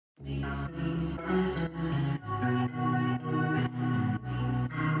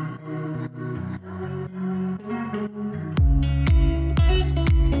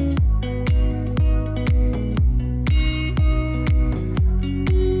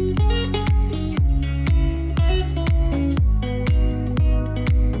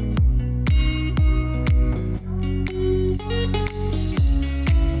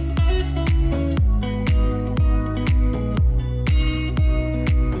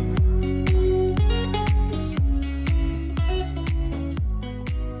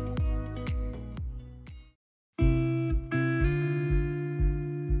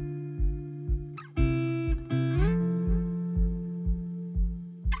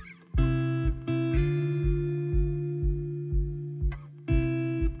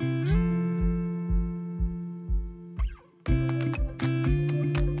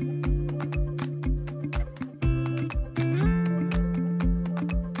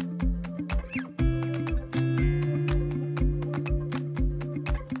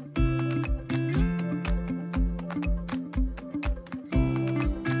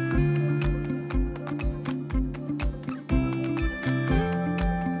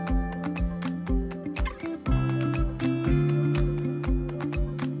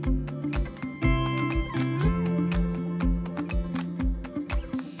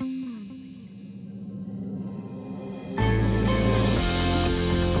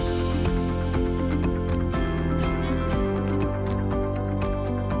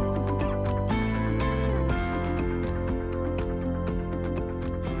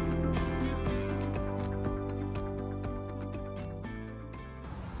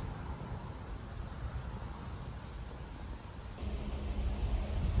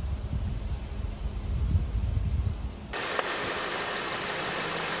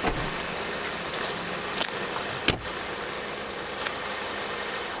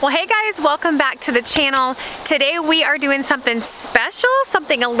Well, hey guys, welcome back to the channel. Today we are doing something special,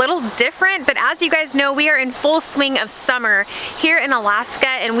 something a little different, but as you guys know, we are in full swing of summer here in Alaska,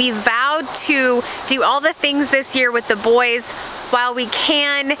 and we vowed to do all the things this year with the boys while we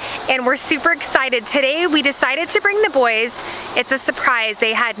can, and we're super excited. Today we decided to bring the boys. It's a surprise.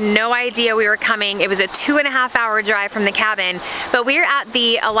 They had no idea we were coming. It was a 2.5 hour drive from the cabin, but we're at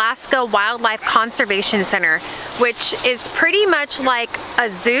the Alaska Wildlife Conservation Center, which is pretty much like a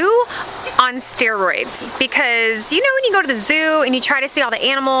zoo on steroids, because you know when you go to the zoo and you try to see all the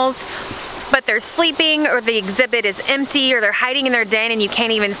animals but they're sleeping or the exhibit is empty or they're hiding in their den and you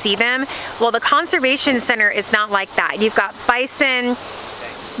can't even see them? Well, the conservation center is not like that. You've got bison,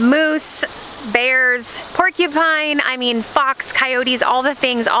 moose, bears, porcupine, I mean fox, coyotes, all the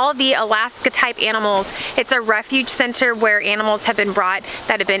things, all the Alaska type animals. It's a refuge center where animals have been brought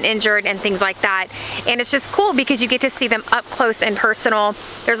that have been injured and things like that. And it's just cool because you get to see them up close and personal.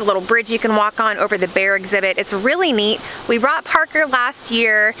 There's a little bridge you can walk on over the bear exhibit. It's really neat. We brought Parker last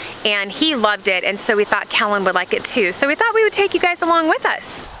year and he loved it, and so we thought Kellen would like it too. So we thought we would take you guys along with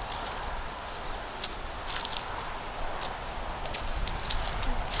us.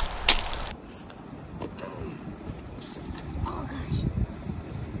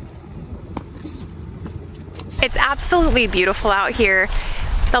 It's absolutely beautiful out here.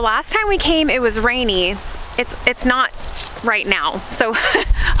 The last time we came, it was rainy. It's not right now, so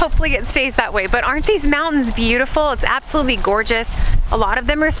hopefully it stays that way. But aren't these mountains beautiful? It's absolutely gorgeous. A lot of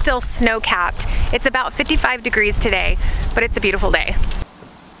them are still snow-capped. It's about 55 degrees today, but it's a beautiful day.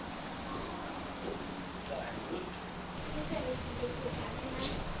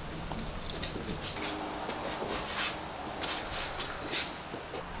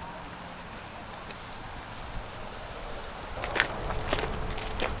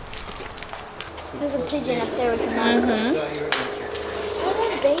 There's a pigeon up there with the mask. Is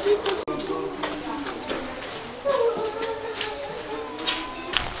that a baby pigeon?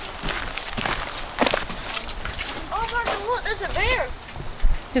 Oh my God, look, there's a bear.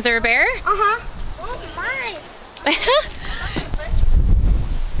 Is there a bear? Uh-huh. Oh my.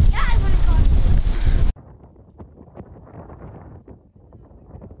 Yeah, I want to go.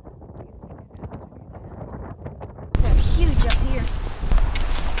 They're huge up here.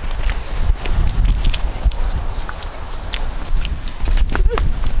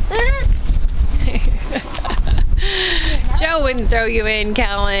 Joe wouldn't throw you in,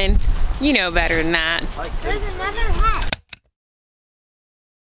 Kellen. You know better than that. There's another hat.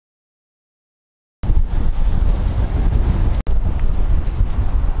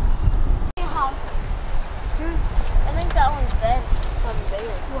 I think that one's dead. On the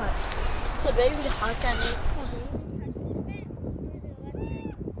baby. What? It's a baby hawk at me.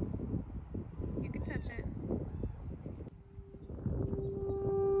 You can touch it.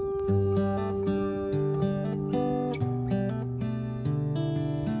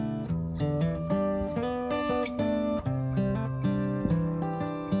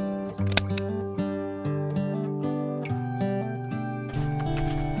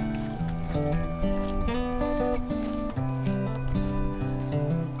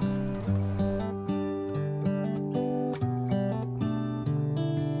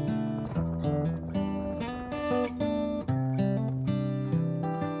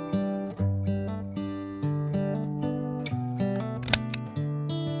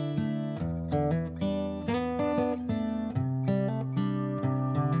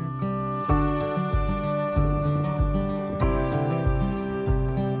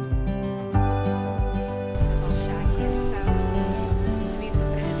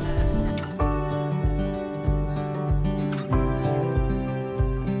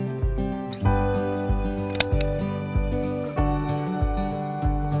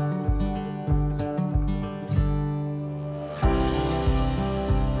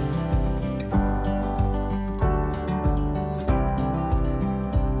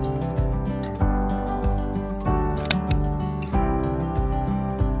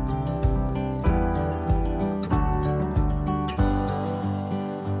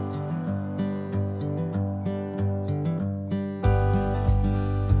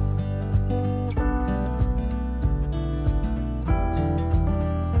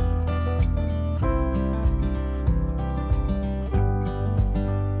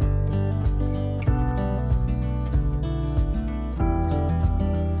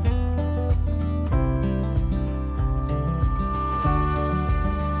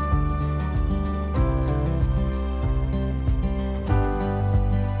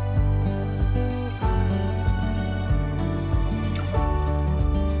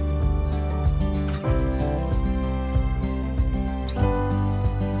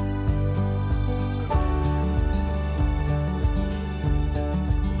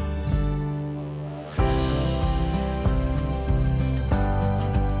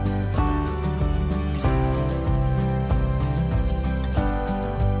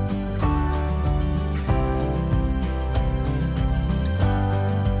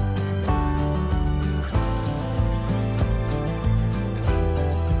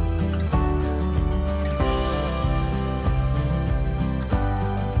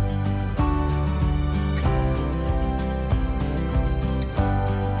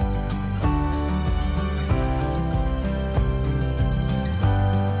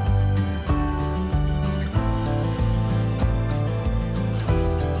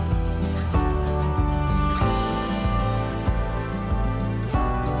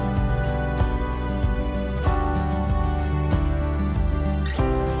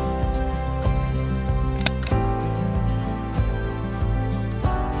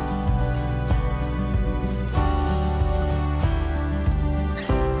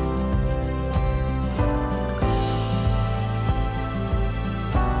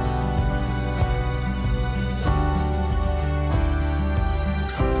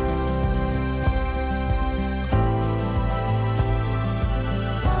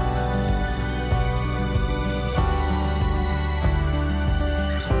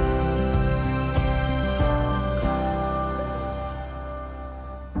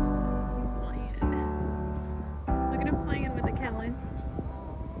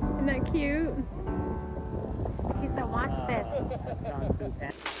 cute. Okay, so watch this.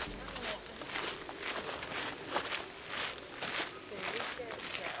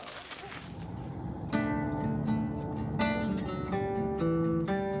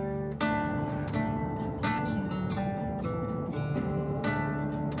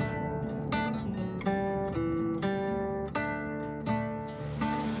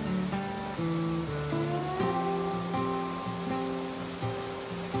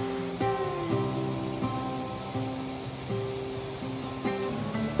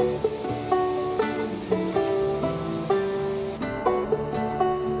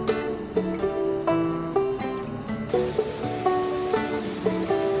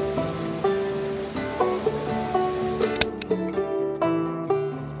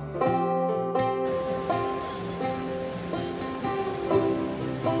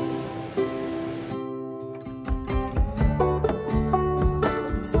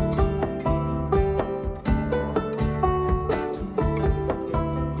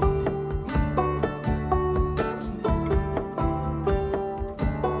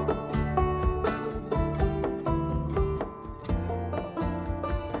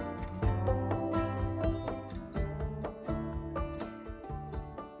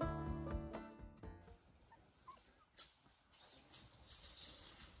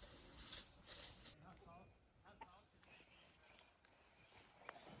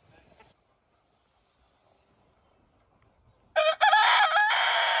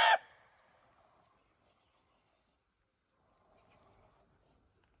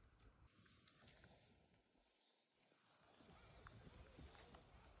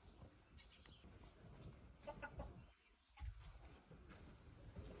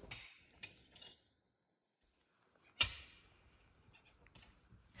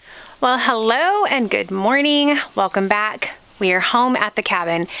 Well, hello and good morning. Welcome back. We are home at the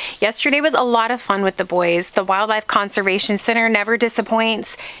cabin. Yesterday was a lot of fun with the boys. The Wildlife Conservation Center never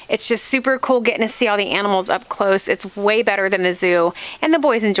disappoints. It's just super cool getting to see all the animals up close. It's way better than the zoo, and the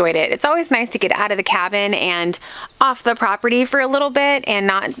boys enjoyed it. It's always nice to get out of the cabin and off the property for a little bit and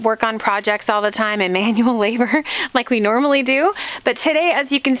not work on projects all the time and manual labor like we normally do. But today,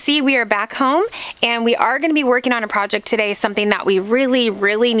 as you can see, we are back home, and we are going to be working on a project today, something that we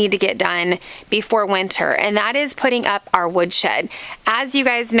really need to get done before winter, and that is putting up our wood shed. As you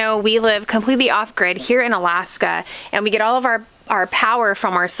guys know, we live completely off-grid here in Alaska, and we get all of our power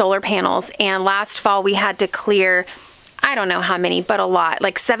from our solar panels. And last fall we had to clear, I don't know how many, but a lot,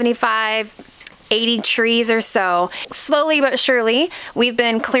 like 75, 80 trees or so. Slowly but surely, we've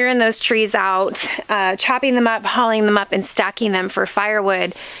been clearing those trees out, chopping them up, hauling them up, and stacking them for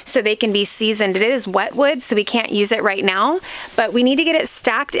firewood so they can be seasoned. It is wet wood, so we can't use it right now, but we need to get it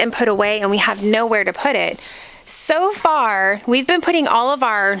stacked and put away, and we have nowhere to put it. So far, we've been putting all of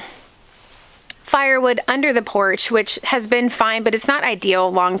our firewood under the porch, which has been fine, but it's not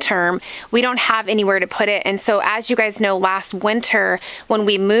ideal long term. We don't have anywhere to put it. And so, as you guys know, last winter when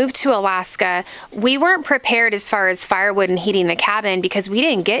we moved to Alaska, we weren't prepared as far as firewood and heating the cabin because we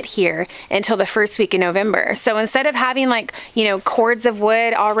didn't get here until the first week of November. So instead of having, like, you know, cords of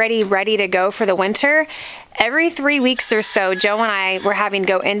wood already ready to go for the winter, every 3 weeks or so, Joe and I were having to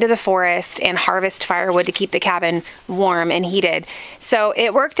go into the forest and harvest firewood to keep the cabin warm and heated. So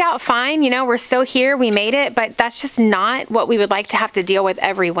it worked out fine. You know, we're still here, we made it, but that's just not what we would like to have to deal with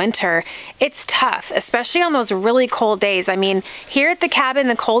every winter. It's tough, especially on those really cold days. I mean, here at the cabin,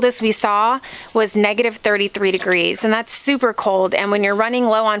 the coldest we saw was negative 33 degrees, and that's super cold. And when you're running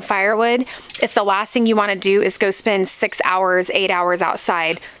low on firewood, it's the last thing you want to do is go spend 6 hours, 8 hours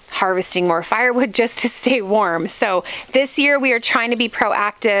outside harvesting more firewood just to stay warm. So this year we are trying to be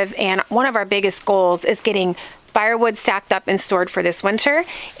proactive, and one of our biggest goals is getting firewood stacked up and stored for this winter.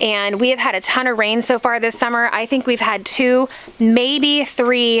 And we have had a ton of rain so far this summer. I think we've had 2, maybe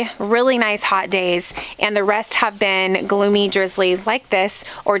 3 really nice hot days, and the rest have been gloomy, drizzly like this,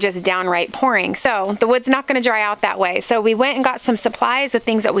 or just downright pouring. So the wood's not going to dry out that way. So we went and got some supplies, the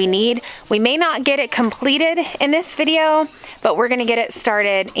things that we need. We may not get it completed in this video, but we're going to get it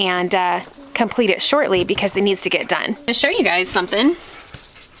started and complete it shortly because it needs to get done. I'm going to show you guys something.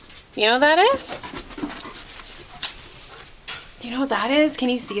 You know what that is? Do you know what that is? Can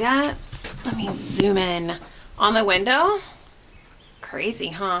you see that? Let me zoom in on the window. Crazy,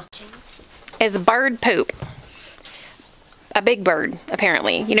 huh? It's bird poop. A big bird,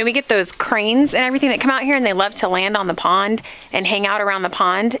 apparently. You know, we get those cranes and everything that come out here, and they love to land on the pond and hang out around the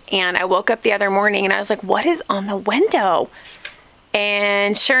pond. And I woke up the other morning and I was like, what is on the window?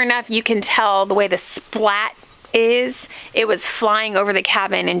 And sure enough, you can tell the way the splat is, it was flying over the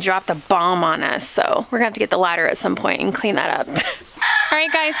cabin and dropped a bomb on us. So we're gonna have to get the ladder at some point and clean that up. All right,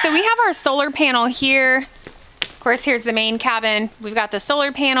 guys, so we have our solar panel here. Of course, here's the main cabin. We've got the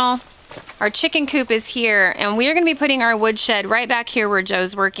solar panel. Our chicken coop is here, and we are going to be putting our wood shed right back here where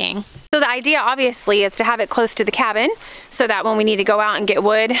Joe's working. So the idea, obviously, is to have it close to the cabin so that when we need to go out and get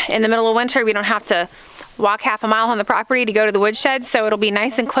wood in the middle of winter, we don't have to walk half a mile on the property to go to the wood shed. So it'll be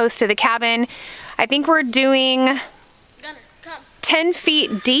nice and close to the cabin. I think we're doing 10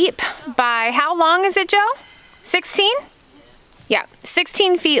 feet deep by, how long is it, Joe? 16? Yeah,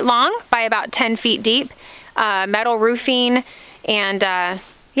 16 feet long by about 10 feet deep. Metal roofing, and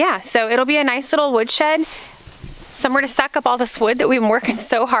yeah, so it'll be a nice little wood shed. Somewhere to stack up all this wood that we've been working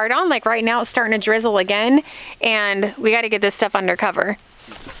so hard on. Like right now it's starting to drizzle again, and we got to get this stuff under cover.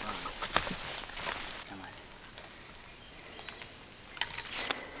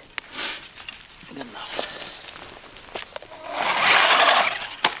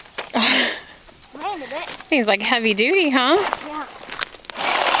 He's like heavy duty, huh? Yeah.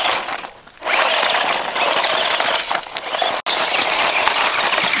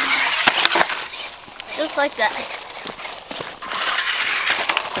 Just like that.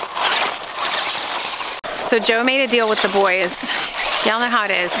 So Joe made a deal with the boys. Y'all know how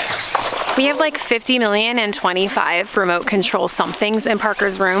it is. We have like 50 million and 25 remote control somethings in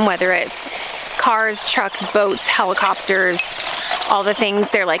Parker's room, whether it's cars, trucks, boats, helicopters, all the things.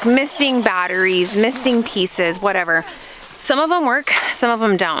 They're like missing batteries, missing pieces, whatever. Some of them work, some of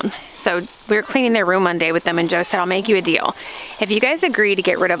them don't. So we were cleaning their room one day with them, and Joe said, I'll make you a deal. If you guys agree to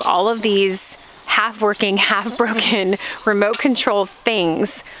get rid of all of these half-working, half-broken remote control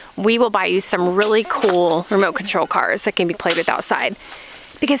things, we will buy you some really cool remote control cars that can be played with outside.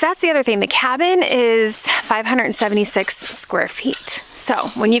 Because that's the other thing, the cabin is 576 square feet. So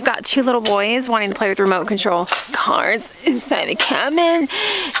when you've got two little boys wanting to play with remote control cars inside the cabin,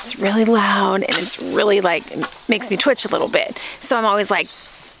 it's really loud, and it's really like, it makes me twitch a little bit. So I'm always like,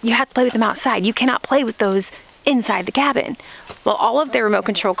 you have to play with them outside. You cannot play with those inside the cabin. Well, all of the remote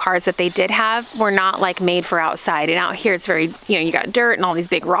control cars that they did have were not like made for outside. And out here it's very, you know, you got dirt and all these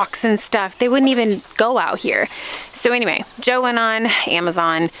big rocks and stuff. They wouldn't even go out here. So anyway, Joe went on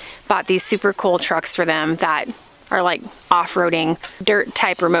Amazon, bought these super cool trucks for them that are like off-roading dirt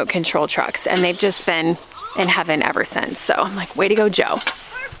type remote control trucks. And they've just been in heaven ever since. So I'm like, way to go, Joe.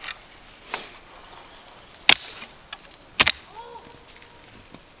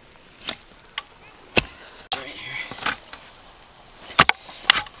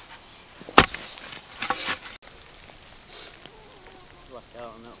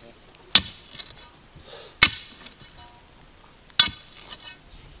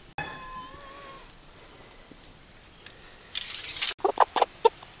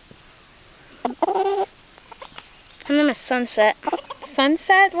 Her name is Sunset.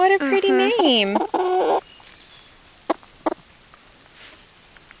 Sunset? What a pretty name.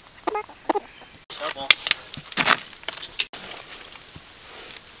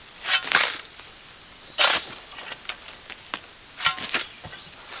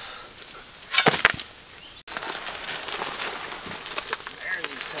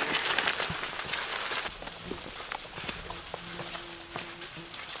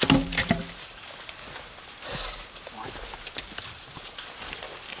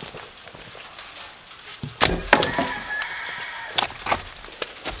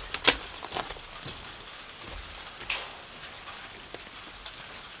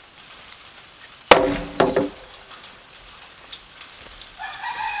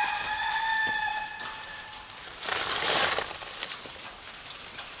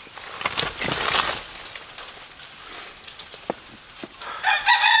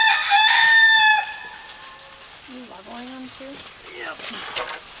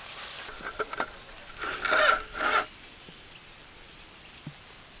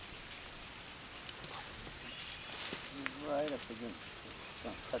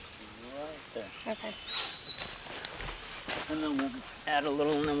 Okay. And then we'll add a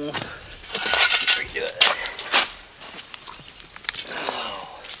little, and then we'll redo it.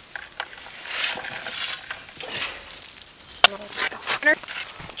 Oh.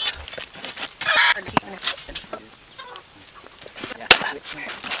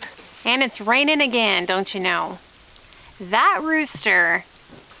 And it's raining again, don't you know? That rooster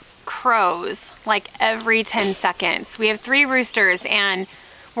crows like every 10 seconds. We have 3 roosters, and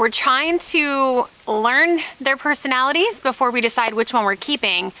we're trying to learn their personalities before we decide which one we're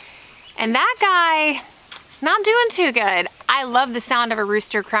keeping. And that guy is not doing too good. I love the sound of a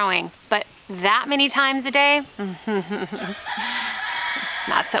rooster crowing, but that many times a day,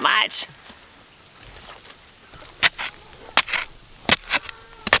 not so much.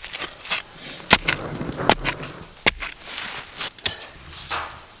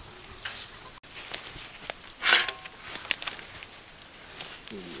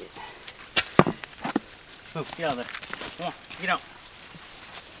 Oh, get out of there. Come on, get out.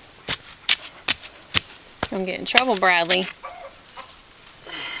 Don't get in trouble, Bradley.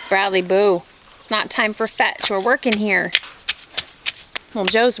 Bradley, boo. Not time for fetch. We're working here. Well,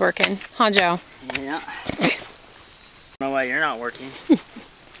 Joe's working. Huh, Joe? Yeah. I don't know why you're not working.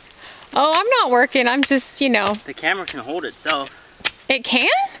 Oh, I'm not working. I'm just, you know. The camera can hold itself. It can?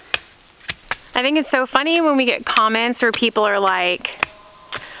 I think it's so funny when we get comments where people are like,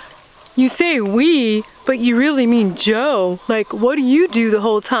 you say we, but you really mean Joe. Like, what do you do the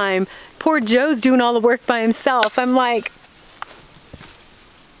whole time? Poor Joe's doing all the work by himself. I'm like,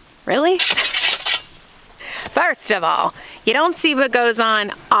 really? First of all, you don't see what goes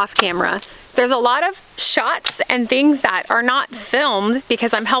on off camera. There's a lot of shots and things that are not filmed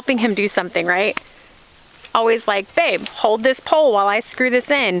because I'm helping him do something, right? Always like, babe, hold this pole while I screw this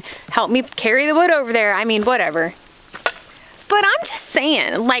in. Help me carry the wood over there. I mean, whatever. But I'm just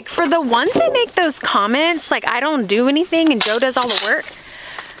saying, like, for the ones that make those comments, like, I don't do anything and Joe does all the work,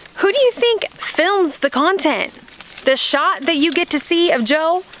 who do you think films the content? The shot that you get to see of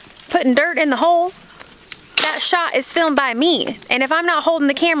Joe putting dirt in the hole, that shot is filmed by me. And if I'm not holding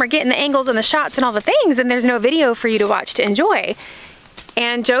the camera, getting the angles and the shots and all the things, then there's no video for you to watch to enjoy.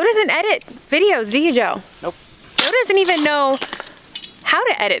 And Joe doesn't edit videos, do you, Joe? Nope. Joe doesn't even know how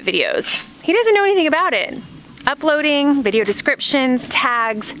to edit videos. He doesn't know anything about it. Uploading, video descriptions,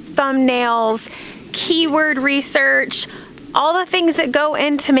 tags, thumbnails, keyword research, all the things that go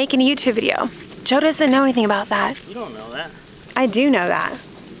into making a YouTube video. Joe doesn't know anything about that. You don't know that. I do know that.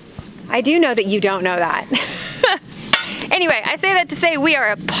 I do know that you don't know that. Anyway, I say that to say we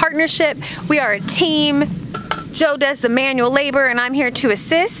are a partnership. We are a team. Joe does the manual labor and I'm here to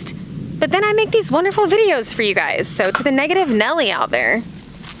assist. But then I make these wonderful videos for you guys. So to the negative Nelly out there,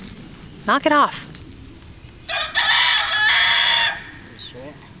 knock it off.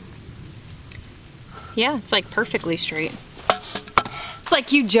 Straight. Yeah, it's like perfectly straight. It's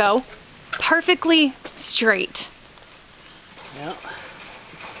like you, Joe. Perfectly straight. Yep.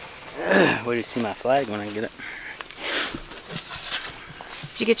 Where do you see my flag when I get it?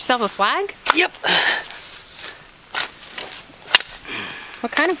 Did you get yourself a flag? Yep.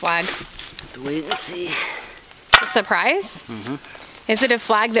 What kind of flag? Wait and see. A surprise? Mm-hmm. Is it a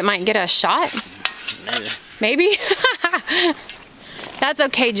flag that might get a shot? Maybe. Maybe? That's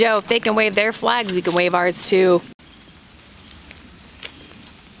okay, Joe. If they can wave their flags, we can wave ours too.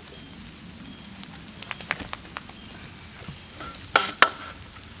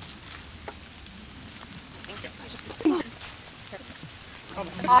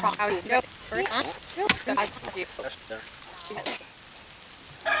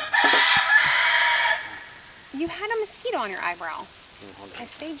 You had a mosquito on your eyebrow. I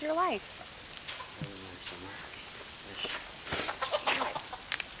saved your life.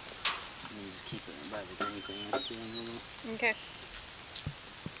 Just keep it by the green thing. Okay.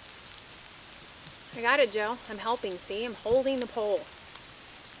 I got it, Joe. I'm helping, see? I'm holding the pole.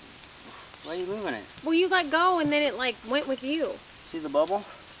 Why are you moving it? Well, you let go and then it like went with you. See the bubble?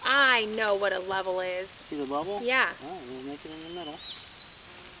 I know what a level is. See the bubble? Yeah. Oh, we'll make it in the middle.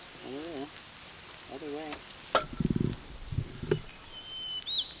 Over there. Other way.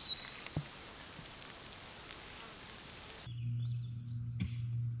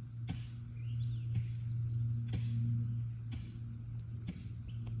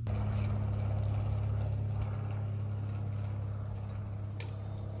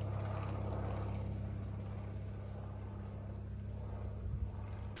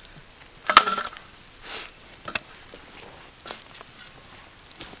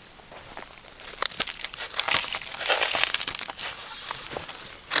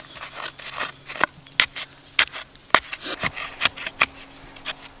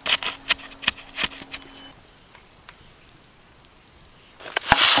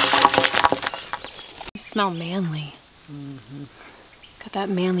 Smell manly. Mm-hmm. Got that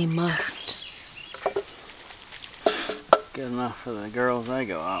manly must. Good enough for the girls I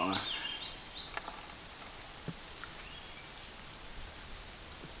go out with.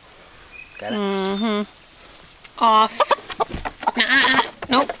 Got it? Mm-hmm. Off. Nah.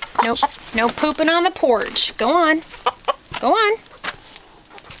 Nope. Nope. No pooping on the porch. Go on. Go on.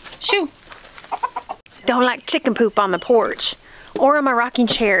 Shoo. Don't like chicken poop on the porch. Or on my rocking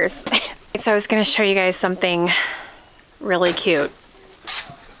chairs. So I was going to show you guys something really cute.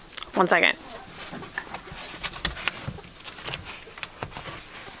 One second.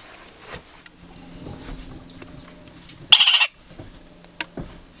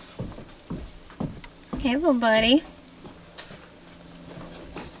 Hey, little buddy.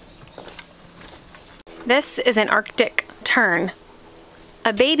 This is an Arctic tern.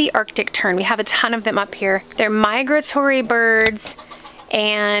 a baby Arctic tern. We have a ton of them up here. They're migratory birds,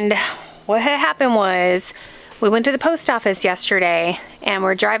 and what had happened was we went to the post office yesterday and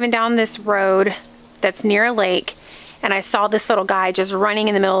we're driving down this road that's near a lake, and I saw this little guy just running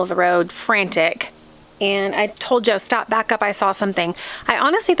in the middle of the road, frantic. And I told Joe, stop, back up, I saw something. I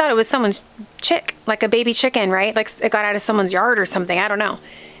honestly thought it was someone's chick, like a baby chicken, right? Like it got out of someone's yard or something, I don't know.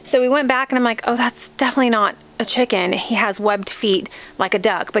 So we went back and I'm like, oh, that's definitely not a chicken. He has webbed feet like a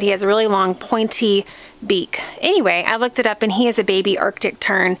duck, but he has a really long pointy beak. Anyway, I looked it up and he is a baby Arctic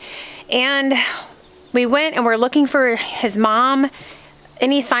tern. And we went and we're looking for his mom,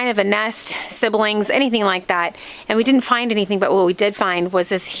 any sign of a nest, siblings, anything like that. And we didn't find anything, but what we did find was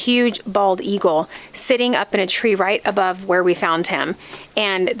this huge bald eagle sitting up in a tree right above where we found him.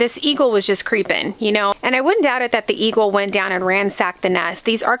 And this eagle was just creeping, you know, and I wouldn't doubt it that the eagle went down and ransacked the nest.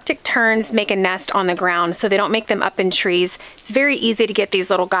 These Arctic terns make a nest on the ground, so they don't make them up in trees. It's very easy to get these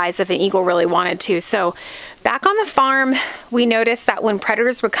little guys if an eagle really wanted to. So back on the farm, we noticed that when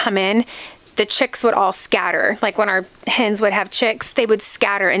predators would come in, the chicks would all scatter. Like when our hens would have chicks, they would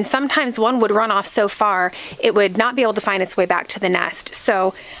scatter, and sometimes one would run off so far it would not be able to find its way back to the nest.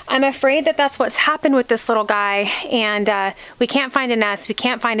 So I'm afraid that that's what's happened with this little guy, and we can't find a nest, we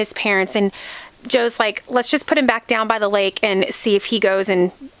can't find his parents, and Joe's like, let's just put him back down by the lake and see if he goes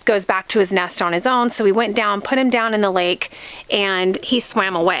back to his nest on his own. So we went down, put him down in the lake, and he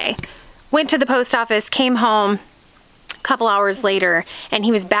swam away. Went to the post office, came home couple hours later, and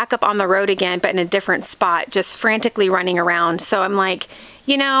he was back up on the road again, but in a different spot, just frantically running around. So I'm like,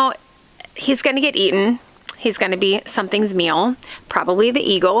 you know, he's gonna get eaten. He's gonna be something's meal, probably the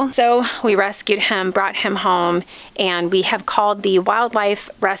eagle. So we rescued him, brought him home, and we have called the Wildlife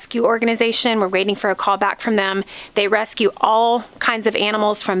Rescue Organization. We're waiting for a call back from them. They rescue all kinds of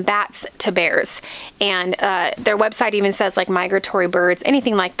animals from bats to bears. And their website even says like migratory birds,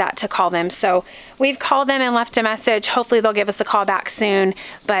 anything like that to call them. So we've called them and left a message. Hopefully they'll give us a call back soon.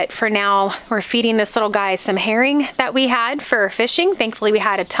 But for now, we're feeding this little guy some herring that we had for fishing. Thankfully, we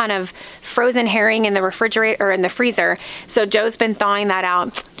had a ton of frozen herring in the refrigerator or in the freezer. So Joe's been thawing that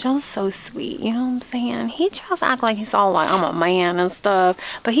out. Joe's so sweet, you know what I'm saying? He just acts like he's all like, I'm a man and stuff.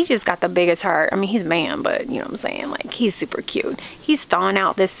 But he just got the biggest heart. I mean, he's a man, but you know what I'm saying? Like, he's super cute. He's thawing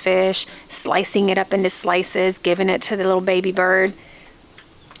out this fish, slicing it up into slices, giving it to the little baby bird.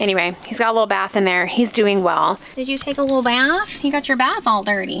 Anyway, he's got a little bath in there. He's doing well. Did you take a little bath? You got your bath all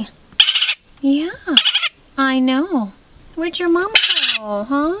dirty. Yeah, I know. Where'd your mama go,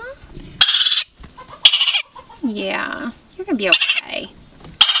 huh? Yeah, you're gonna be okay.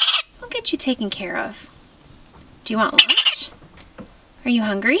 We'll get you taken care of. Do you want lunch? Are you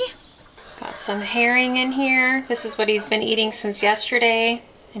hungry? Got some herring in here. This is what he's been eating since yesterday,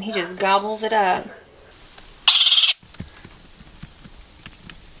 and he just gobbles it up.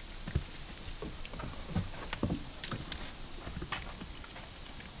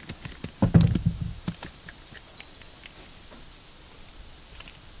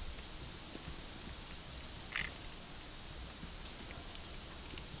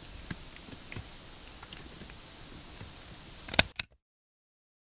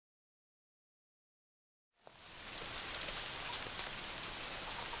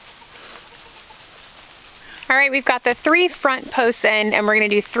 All right, we've got the 3 front posts in, and we're gonna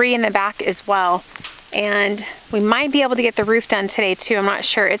do 3 in the back as well. And we might be able to get the roof done today too, I'm not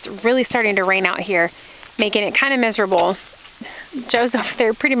sure. It's really starting to rain out here, making it kind of miserable. Joe's over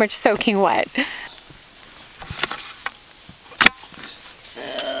there pretty much soaking wet.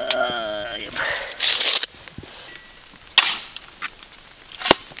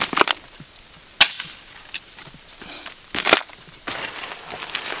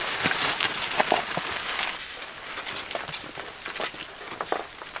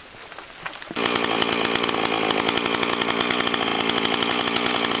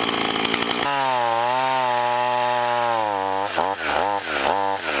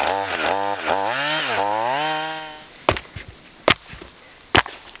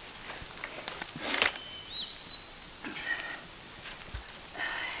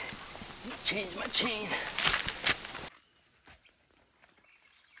 Change my chain.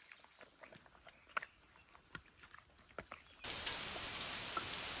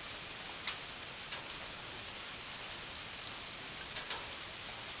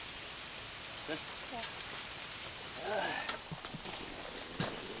 Good? Yeah.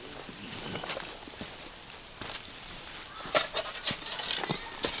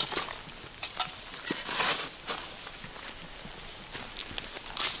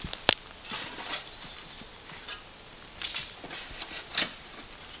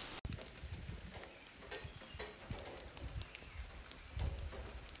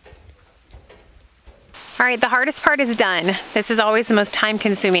 All right, the hardest part is done. This is always the most time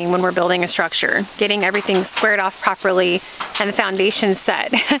consuming when we're building a structure, getting everything squared off properly and the foundation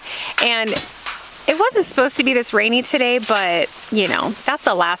set. And it wasn't supposed to be this rainy today, but you know, that's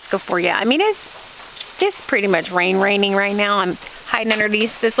Alaska for you. I mean, it's pretty much raining right now. I'm hiding under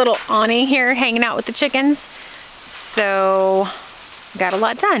this little awning here, hanging out with the chickens. So got a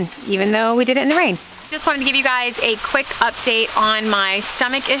lot done, even though we did it in the rain. Just wanted to give you guys a quick update on my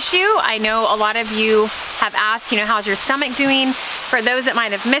stomach issue. I know a lot of you have asked, you know, how's your stomach doing? For those that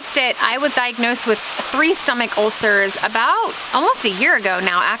might have missed it, I was diagnosed with 3 stomach ulcers about almost a year ago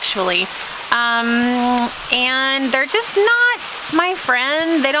now, actually. And they're just not my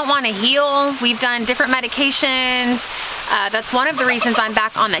friend. They don't want to heal. We've done different medications. That's one of the reasons I'm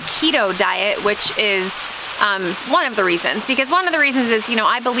back on the keto diet, which is one of the reasons, because one of the reasons is, you know,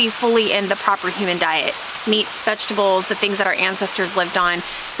 I believe fully in the proper human diet, meat, vegetables, the things that our ancestors lived on.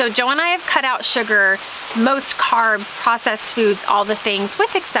 So Joe and I have cut out sugar, most carbs, processed foods, all the things,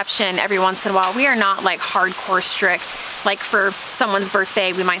 with exception every once in a while. We are not like hardcore strict. Like for someone's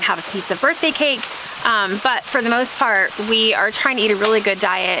birthday, we might have a piece of birthday cake. But for the most part, we are trying to eat a really good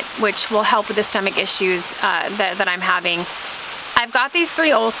diet, which will help with the stomach issues that I'm having. I've got these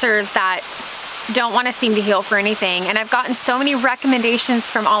 3 ulcers that don't want to seem to heal for anything, and I've gotten so many recommendations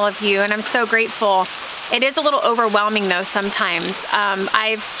from all of you, and I'm so grateful. It is a little overwhelming though sometimes.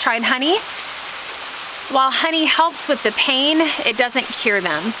 I've tried honey. While honey helps with the pain, it doesn't cure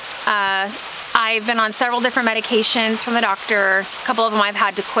them. I've been on several different medications from the doctor. A couple of them I've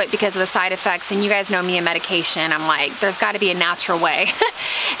had to quit because of the side effects, and you guys know me and medication. I'm like, there's got to be a natural way.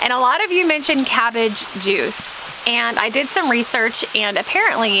 And a lot of you mentioned cabbage juice. And I did some research, and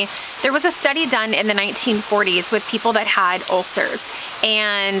apparently there was a study done in the 1940s with people that had ulcers.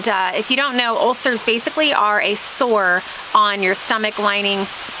 And if you don't know, ulcers basically are a sore on your stomach lining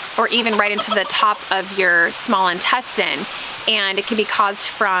or even right into the top of your small intestine. And it can be caused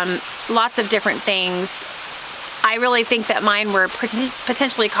from lots of different things. I really think that mine were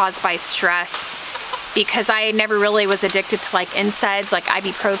potentially caused by stress, because I never really was addicted to like NSAIDs, like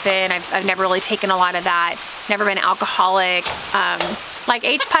ibuprofen. I've never really taken a lot of that. Never been alcoholic. Like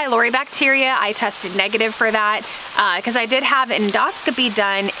H. pylori bacteria, I tested negative for that because I did have an endoscopy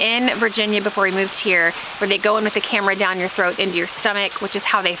done in Virginia before we moved here, where they go in with the camera down your throat into your stomach, which is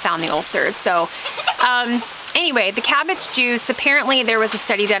how they found the ulcers. So anyway, the cabbage juice, apparently there was a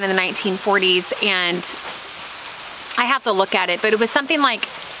study done in the 1940s, and I have to look at it, but it was something like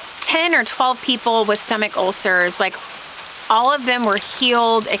 10 or 12 people with stomach ulcers. Like all of them were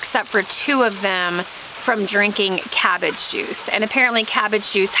healed except for 2 of them from drinking cabbage juice. And apparently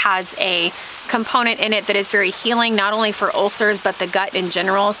cabbage juice has a component in it that is very healing, not only for ulcers, but the gut in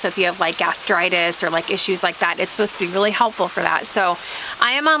general. So if you have like gastritis or like issues like that, it's supposed to be really helpful for that. So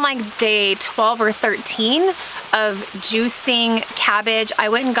I am on like day 12 or 13 of juicing cabbage. I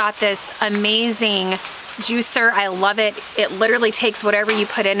went and got this amazing juicer. I love it. It literally takes whatever you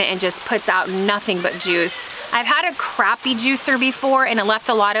put in it and just puts out nothing but juice. I've had a crappy juicer before, and it left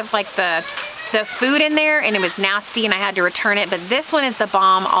a lot of like the food in there, and it was nasty, and I had to return it. But this one is the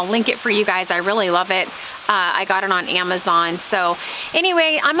bomb. I'll link it for you guys. I really love it. I got it on Amazon. So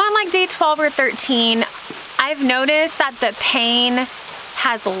anyway, I'm on like day 12 or 13. I've noticed that the pain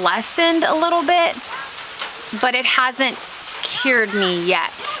has lessened a little bit, but it hasn't cured me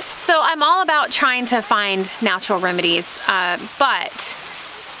yet. So I'm all about trying to find natural remedies, but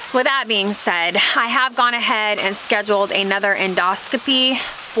with that being said, I have gone ahead and scheduled another endoscopy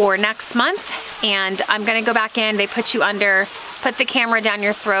for next month, and I'm gonna go back in. They put you under, put the camera down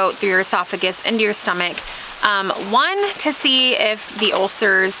your throat, through your esophagus, into your stomach. One, to see if the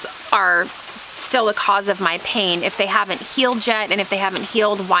ulcers are still the cause of my pain, if they haven't healed yet, and if they haven't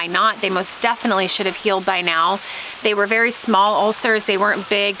healed, why not? They most definitely should have healed by now. They were very small ulcers. They weren't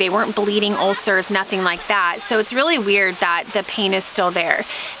big. They weren't bleeding ulcers, nothing like that. So it's really weird that the pain is still there.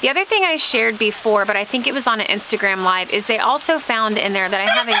 The other thing I shared before, but I think it was on an Instagram live, is they also found in there that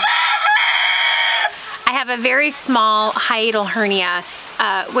I have a very small hiatal hernia,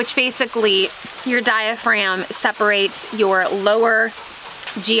 which basically your diaphragm separates your lower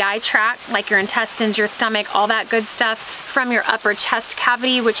GI tract, like your intestines, your stomach, all that good stuff, from your upper chest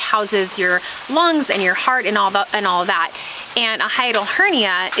cavity, which houses your lungs and your heart and all that. And a hiatal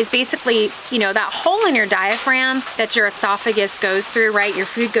hernia is basically, you know, that hole in your diaphragm that your esophagus goes through, right? Your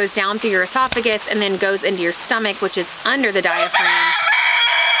food goes down through your esophagus and then goes into your stomach, which is under the diaphragm.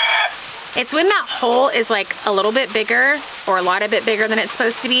 It's when that hole is like a little bit bigger, or a lot of bit bigger than it's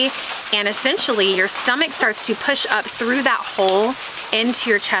supposed to be, and essentially your stomach starts to push up through that hole into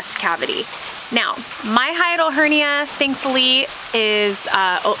your chest cavity. Now, my hiatal hernia, thankfully, is,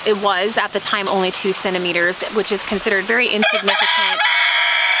 it was at the time only 2 centimeters, which is considered very insignificant.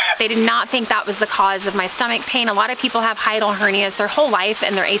 They did not think that was the cause of my stomach pain. A lot of people have hiatal hernias their whole life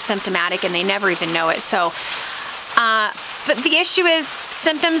and they're asymptomatic and they never even know it. So, but the issue is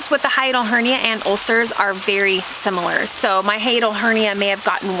symptoms with the hiatal hernia and ulcers are very similar. So my hiatal hernia may have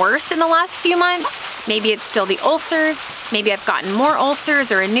gotten worse in the last few months. Maybe it's still the ulcers. Maybe I've gotten more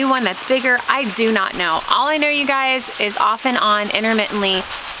ulcers or a new one that's bigger. I do not know. All I know, you guys, is off and on, intermittently,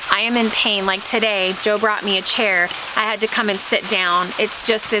 I am in pain. Like today, Joe brought me a chair. I had to come and sit down. It's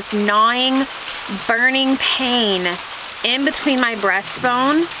just this gnawing, burning pain in between my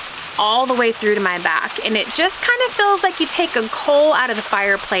breastbone all the way through to my back. And it just kind of feels like you take a coal out of the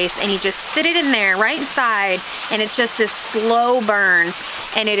fireplace and you just sit it in there right inside, and it's just this slow burn,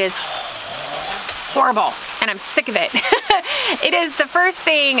 and it is horrible, and I'm sick of it. It is the first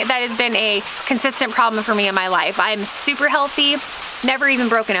thing that has been a consistent problem for me in my life. I'm super healthy, never even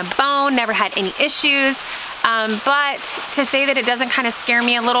broken a bone, never had any issues, but to say that it doesn't kind of scare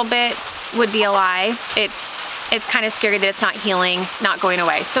me a little bit would be a lie. It's kind of scary that it's not healing, not going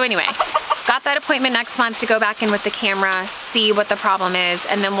away. So anyway, got that appointment next month to go back in with the camera, see what the problem is,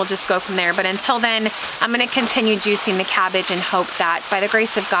 and then we'll just go from there. But until then, I'm gonna continue juicing the cabbage and hope that by the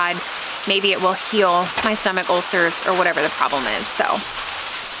grace of God, maybe it will heal my stomach ulcers or whatever the problem is. So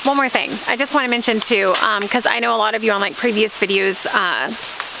one more thing I just want to mention too, because I know a lot of you on like previous videos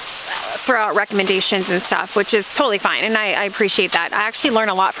throw out recommendations and stuff, which is totally fine, and I appreciate that. I actually learn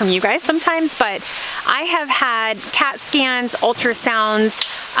a lot from you guys sometimes, but I have had CAT scans, ultrasounds,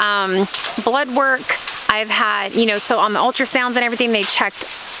 blood work. I've had, you know, so on the ultrasounds and everything, they checked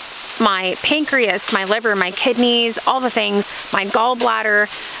my pancreas, my liver, my kidneys, all the things, my gallbladder.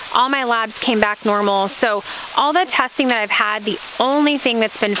 All my labs came back normal. So all the testing that I've had, the only thing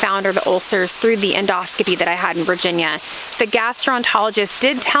that's been found are the ulcers through the endoscopy that I had in Virginia. The gastroenterologist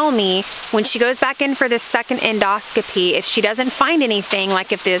did tell me when she goes back in for this second endoscopy, if she doesn't find anything,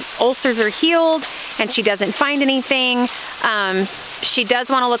 like if the ulcers are healed and she doesn't find anything, she does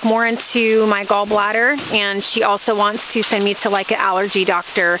want to look more into my gallbladder, and she also wants to send me to like an allergy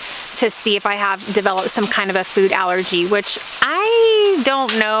doctor to see if I have developed some kind of a food allergy, which I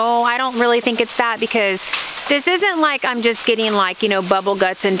don't know. I don't really think it's that, because this isn't like I'm just getting like, you know, bubble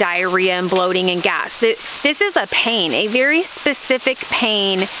guts and diarrhea and bloating and gas. This is a pain, a very specific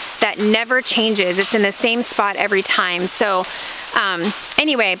pain that never changes. It's in the same spot every time. So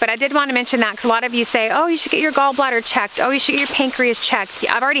anyway, but I did want to mention that because a lot of you say, oh, you should get your gallbladder checked. Oh, you should get your pancreas checked.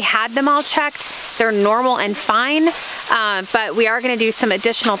 I've already had them all checked. They're normal and fine. But we are going to do some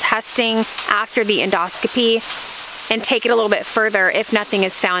additional testing after the endoscopy and take it a little bit further if nothing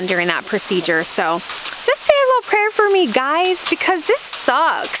is found during that procedure. So just say a little prayer for me, guys, because this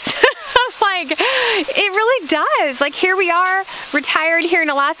sucks. Like, it really does. Like, here we are, retired here in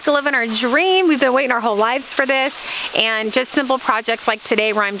Alaska, living our dream. We've been waiting our whole lives for this. And just simple projects like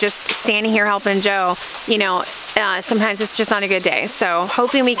today where I'm just standing here helping Joe, you know, sometimes it's just not a good day. So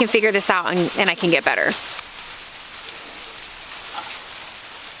hoping we can figure this out and I can get better.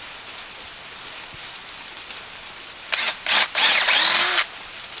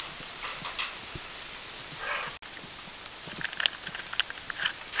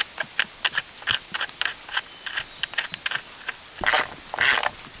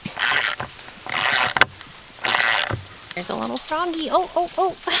 There's a little froggy. Oh, oh,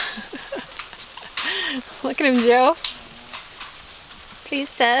 oh. Look at him, Joe. Please,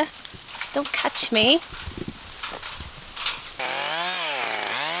 sir, don't catch me.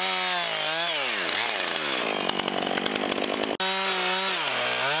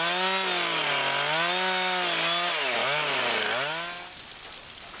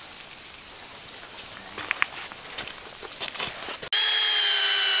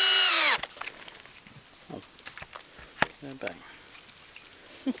 Back.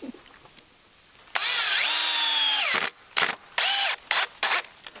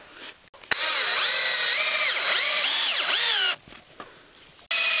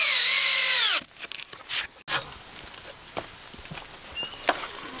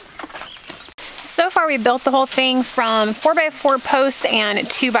 So far we built the whole thing from 4x4 posts and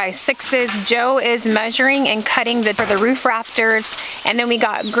 2x6s. Joe is measuring and cutting for the roof rafters, and then we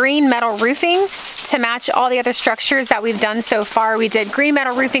got green metal roofing to match all the other structures that we've done so far. We did green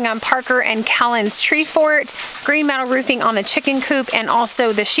metal roofing on Parker and Callan's tree fort, green metal roofing on the chicken coop, and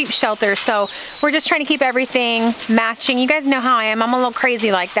also the sheep shelter. So we're just trying to keep everything matching. You guys know how I am. I'm a little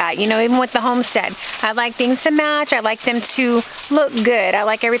crazy like that, you know, even with the homestead. I like things to match. I like them to look good. I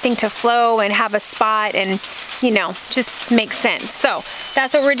like everything to flow and have a spot and, you know, just makes sense. So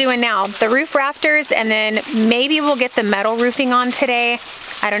that's what we're doing now. The roof rafters, and then maybe we'll get the metal roofing on today.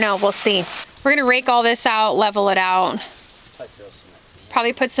 I don't know, we'll see. We're gonna rake all this out, level it out.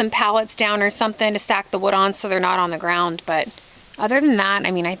 Probably put some pallets down or something to stack the wood on so they're not on the ground. But other than that,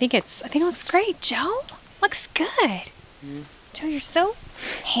 I mean, I think it looks great, Joe. Looks good. Joe, you're so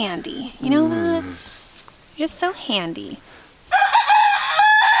handy. You know that? You're just so handy.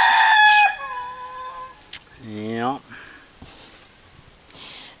 Yeah.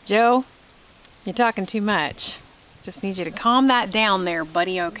 Joe, you're talking too much. Just need you to calm that down there,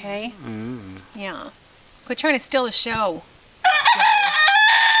 buddy, okay? Yeah. Quit trying to steal the show. Joe.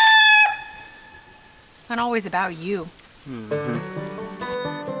 It's not always about you.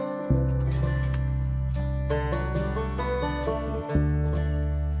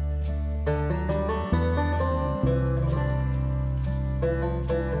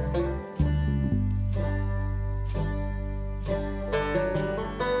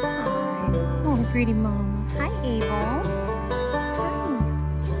 Oh, pretty mama. Hi, Abel. Hi.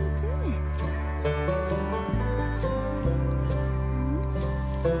 What are you doing?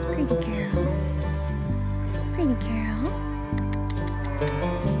 Pretty girl. Pretty girl.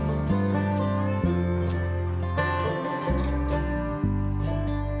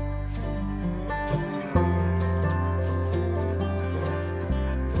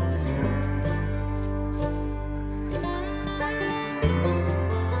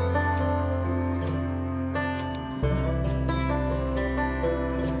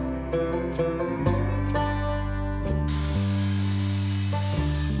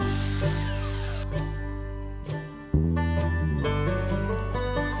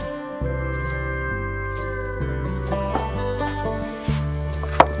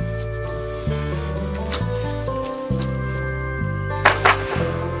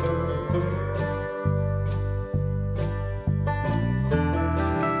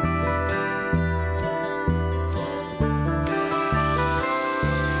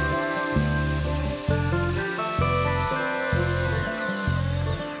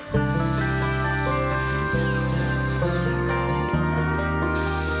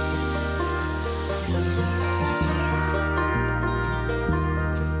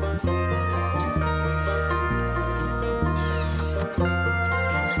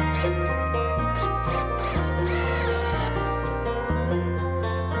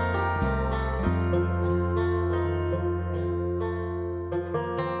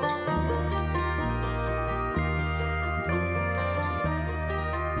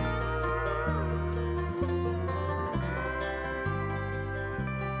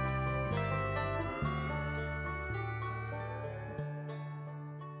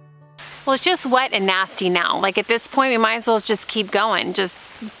 Well, it's just wet and nasty now. Like at this point, we might as well just keep going. Just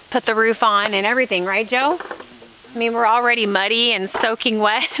put the roof on and everything, right, Joe? I mean, we're already muddy and soaking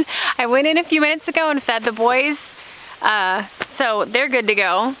wet. I went in a few minutes ago and fed the boys, so they're good to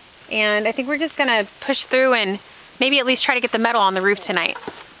go. And I think we're just gonna push through and maybe at least try to get the metal on the roof tonight.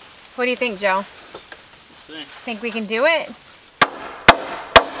 What do you think, Joe? Think we can do it?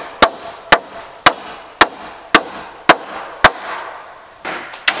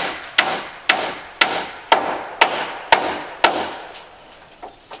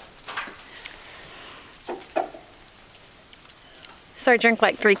 So I drink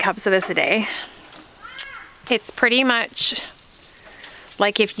like 3 cups of this a day. It's pretty much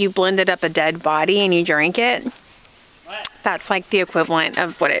like if you blended up a dead body and you drank it. That's like the equivalent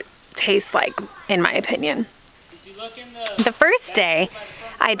of what it tastes like, in my opinion. Did you look in The first day,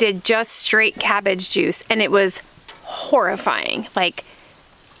 I did just straight cabbage juice and it was horrifying. Like,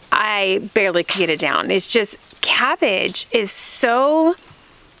 I barely could get it down. It's just, cabbage is so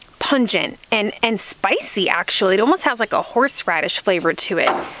pungent and spicy, actually. It almost has like a horseradish flavor to it.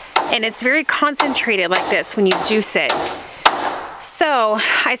 And it's very concentrated like this when you juice it. So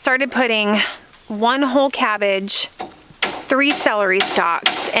I started putting 1 whole cabbage, 3 celery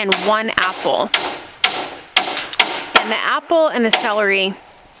stalks, and 1 apple. And the apple and the celery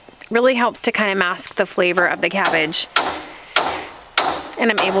really helps to kind of mask the flavor of the cabbage. And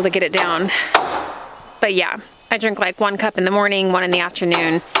I'm able to get it down. But yeah, I drink like 1 cup in the morning, 1 in the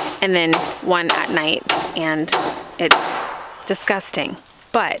afternoon, and then 1 at night, and it's disgusting,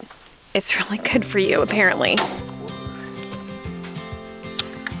 but it's really good for you, apparently.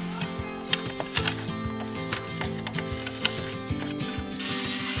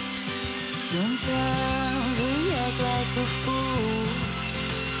 Sometimes we act like a fool,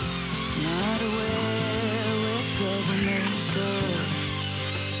 not aware we're troublemakers.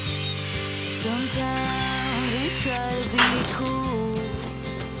 Sometimes we try to be cool,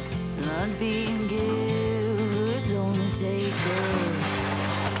 not being givers, only takers.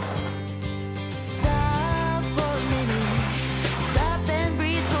 Stop for a minute, stop and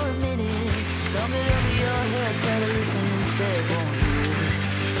breathe for a minute. Don't get over your head, try to listen instead, won't you?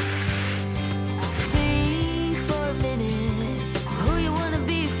 Think for a minute, who you wanna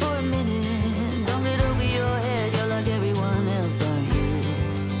be for a minute. Don't get over your head, you're like everyone else, aren't you?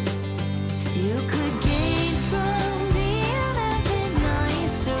 You could gain from being a bit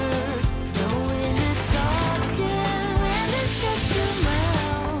nicer, knowing to talk and when to shut your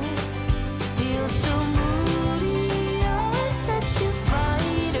mouth. You're so moody, always such a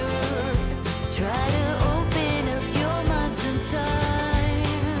fighter. Try to open up your mind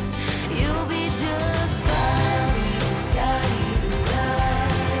sometimes. You'll be just fine.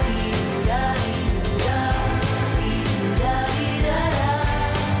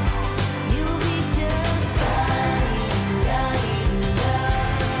 You'll be just fine.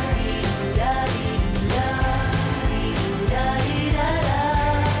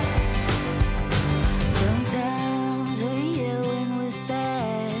 Sometimes we yell when we're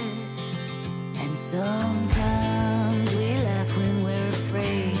sad, and sometimes we laugh when we're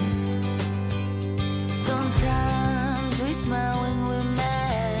afraid. Sometimes we smile when we're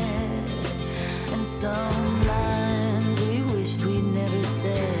mad, and some lines we wished we'd never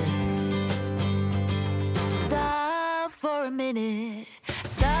said. Stop for a minute,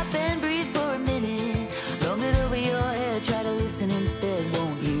 stop and breathe for a minute. Don't get over your head, try to listen instead,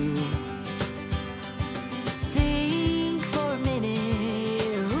 won't you? Think for a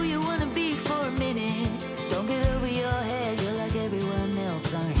minute, who you wanna be for a minute. Don't get over your head, you're like everyone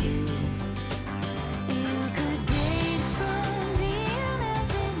else, aren't you? You could gain from being a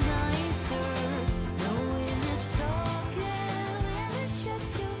bit nicer, knowing to talk and when to shut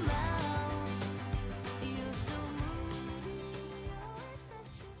your mouth. You're so moody, always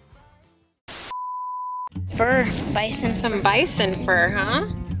such a Fur, bison. Some bison fur, huh?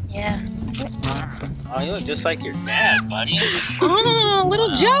 Yeah. Oh, you look just like your dad, buddy. Oh,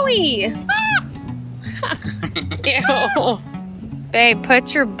 little Joey. Ew. Babe,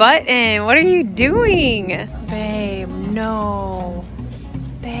 put your butt in. What are you doing? Babe, no.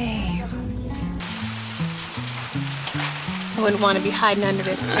 Babe. I wouldn't want to be hiding under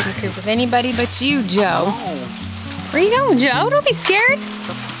this chicken coop with anybody but you, Joe. Where you going, Joe? Don't be scared.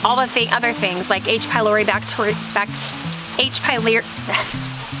 All the other things like H. pylori H. pylori.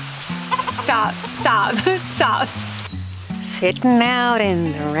 Stop, stop, stop. Sitting out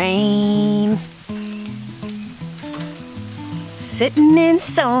in the rain. Sitting in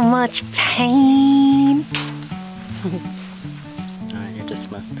so much pain. Alright, you're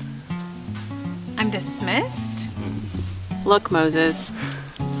dismissed. I'm dismissed? Look, Moses.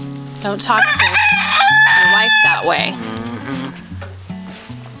 Don't talk to your wife that way.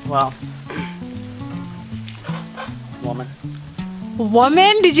 Well, woman.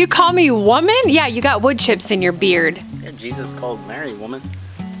 Woman? Did you call me woman? Yeah, you got wood chips in your beard. Yeah, Jesus called Mary woman.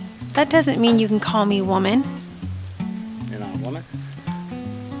 That doesn't mean you can call me woman. You're not a woman?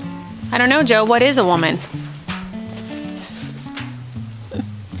 I don't know, Joe. What is a woman?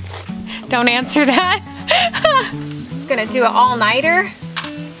 Don't answer that. Just gonna do an all-nighter.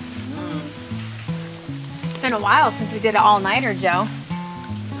 It's been a while since we did an all-nighter, Joe.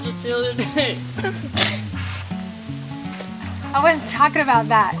 Just the other day. I wasn't talking about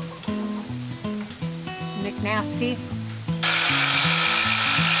that. McNasty.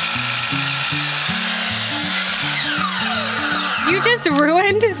 You just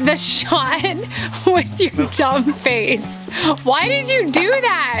ruined the shot with your dumb face. Why did you do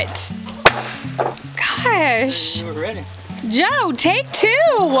that? Gosh. You were ready. Joe, take two.